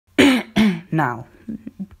Now,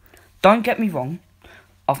 don't get me wrong,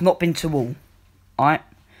 I've not been to all, alright?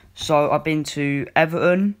 So, I've been to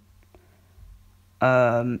Everton,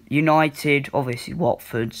 United, obviously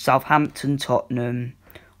Watford, Southampton, Tottenham,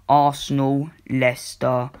 Arsenal,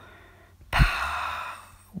 Leicester,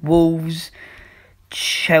 Wolves,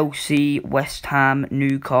 Chelsea, West Ham,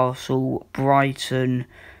 Newcastle, Brighton,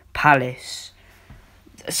 Palace.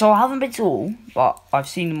 So I haven't been to all, but I've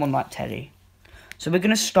seen them on like telly. So we're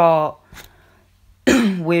going to start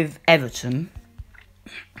with Everton.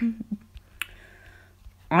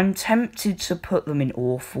 I'm tempted to put them in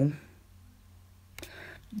awful.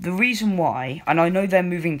 The reason why, and I know they're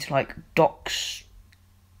moving to like Doxley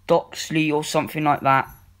or something like that.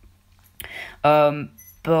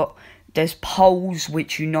 But there's poles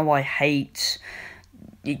which you know I hate.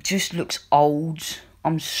 It just looks old.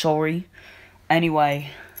 I'm sorry.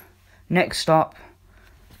 Anyway, next up,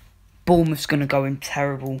 Bournemouth's going to go in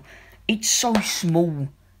terrible. It's so small.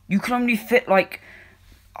 You can only fit like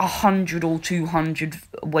 100 or 200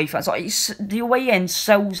 away fans. Like the away end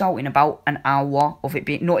sells out in about an hour of it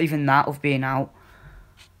being, not even that, of being out.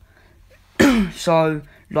 So,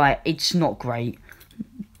 like, it's not great.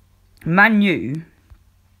 Man U,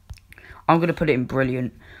 I'm going to put it in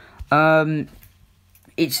brilliant.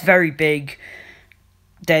 It's very big.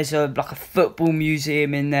 There's a football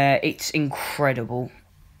museum in there. It's incredible.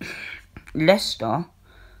 Leicester,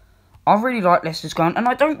 I really like Leicester's ground, and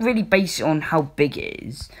I don't really base it on how big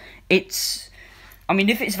it is. I mean,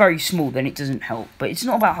 if it's very small, then it doesn't help. But it's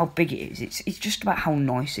not about how big it is. It's just about how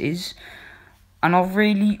nice it is. And I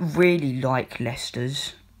really, really like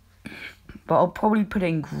Leicester's. But I'll probably put it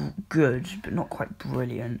in good, but not quite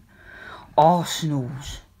brilliant.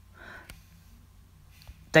 Arsenal's.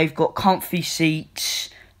 They've got comfy seats.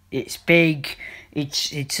 It's big.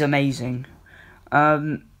 It's amazing.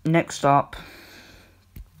 Next up,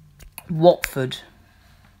 Watford.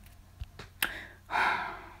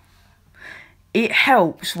 It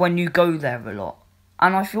helps when you go there a lot.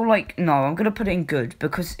 And I feel like, no, I'm going to put it in good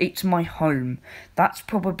because it's my home. That's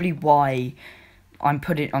probably why I'm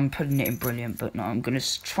putting it in brilliant. But no, I'm going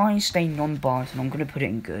to try and stay non-biased and I'm going to put it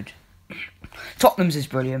in good. Tottenham's is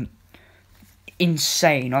brilliant.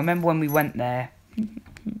 Insane. I remember when we went there,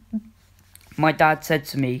 my dad said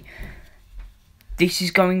to me, this is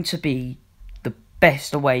going to be the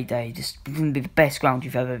best away day. This is going to be the best ground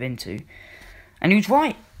you've ever been to. And he was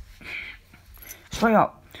right. Straight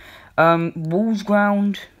up. Wolves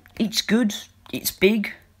ground, it's good. It's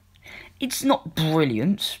big. It's not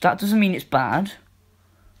brilliant. That doesn't mean it's bad.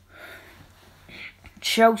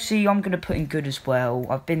 Chelsea, I'm going to put in good as well.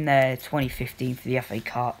 I've been there 2015 for the FA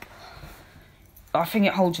Cup. I think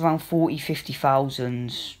it holds around 40,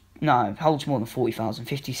 50,000. No, it holds more than 40,000,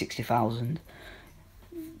 50, 60,000.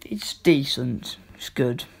 It's decent. It's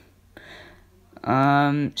good.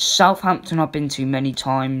 Southampton I've been to many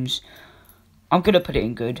times. I'm going to put it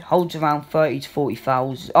in good. Holds around 30 to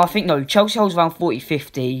 40,000. I think, no, Chelsea holds around 40,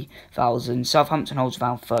 50,000. Southampton holds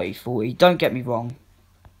around 30, 40. Don't get me wrong.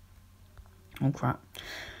 Oh, crap.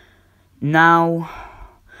 Now,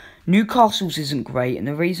 Newcastle's isn't great. And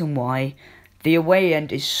the reason why, the away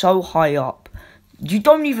end is so high up. You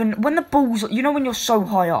don't even, when the ball's, you know when you're so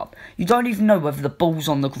high up, you don't even know whether the ball's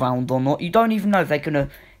on the ground or not. You don't even know if they're going to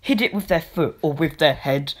hit it with their foot or with their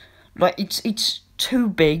head. Like, it's too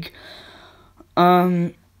big.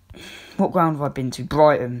 What ground have I been to?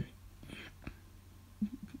 Brighton.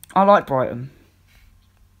 I like Brighton.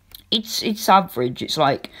 It's average. It's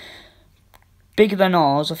like bigger than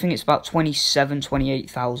ours. I think it's about 27,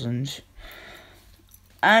 28,000.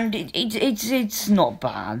 And it's not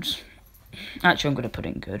bad. Actually, I'm going to put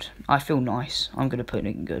it in good. I feel nice. I'm going to put it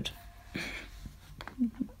in good.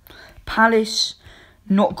 Palace,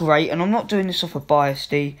 not great. And I'm not doing this off of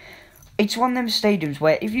biasty. It's one of them stadiums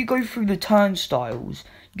where if you go through the turnstiles,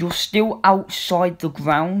 you're still outside the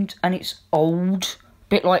ground. And it's old.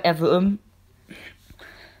 Bit like Everton.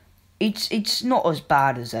 It's not as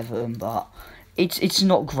bad as Everton, but it's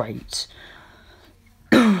not great.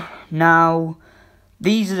 Now,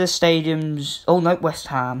 these are the stadiums. Oh no, West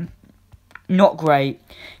Ham. Not great.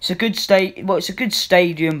 It's a good it's a good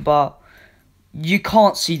stadium, but you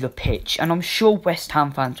can't see the pitch, and I'm sure West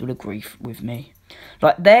Ham fans will agree with me.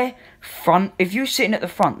 Like their front, if you're sitting at the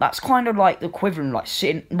front, that's kind of like the equivalent, like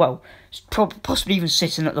sitting, well, possibly even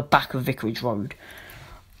sitting at the back of Vicarage Road.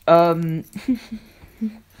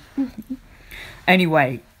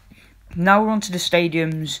 Anyway, now we're on to the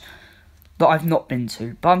stadiums that I've not been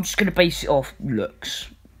to, but I'm just going to base it off looks.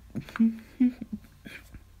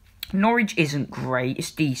 Norwich isn't great.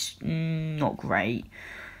 It's decent. Not great.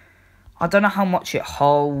 I don't know how much it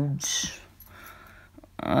holds.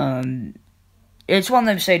 It's one of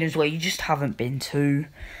them stadiums where you just haven't been to.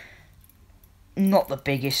 Not the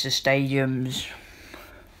biggest of stadiums.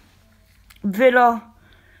 Villa,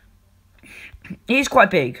 it is quite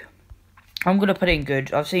big. I'm going to put it in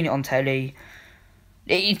good. I've seen it on telly.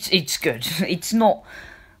 It's good. It's not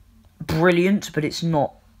brilliant, but it's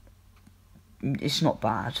not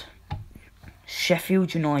bad.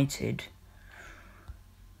 Sheffield United.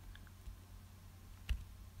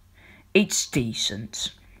 It's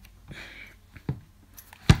decent.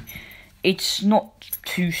 It's not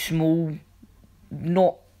too small,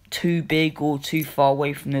 not too big or too far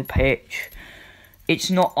away from the pitch. It's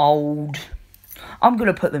not old. I'm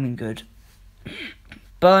going to put them in good.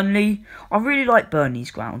 Burnley. I really like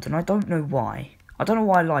Burnley's ground, and I don't know why. I don't know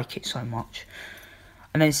why I like it so much.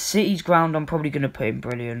 And then City's ground, I'm probably going to put in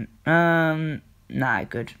brilliant. Nah,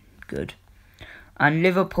 good. And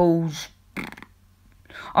Liverpool's,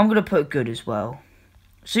 I'm going to put good as well.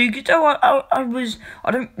 So you could tell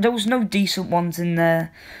there was no decent ones in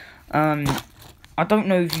there. I don't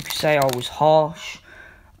know if you could say I was harsh.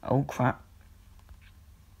 Oh, crap.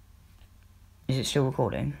 Is it still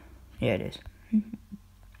recording? Yeah, it is.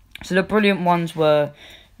 So the brilliant ones were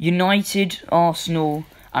United, Arsenal,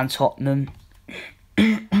 and Tottenham.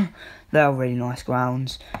 They are really nice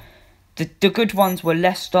grounds. The good ones were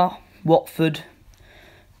Leicester, Watford,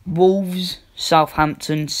 Wolves,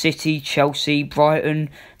 Southampton, City, Chelsea, Brighton,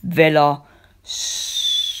 Villa,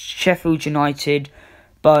 Sheffield United,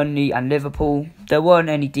 Burnley and Liverpool. There weren't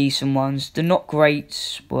any decent ones. The not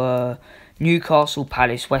greats were Newcastle,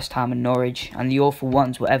 Palace, West Ham and Norwich. And the awful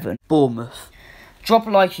ones were Everton, Bournemouth. Drop a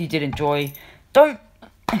like if you did enjoy.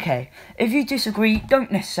 If you disagree,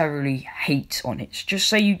 don't necessarily hate on it. Just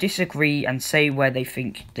say you disagree and say where they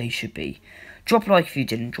think they should be. Drop a like if you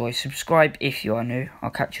did enjoy. Subscribe if you are new.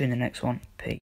 I'll catch you in the next one. Peace.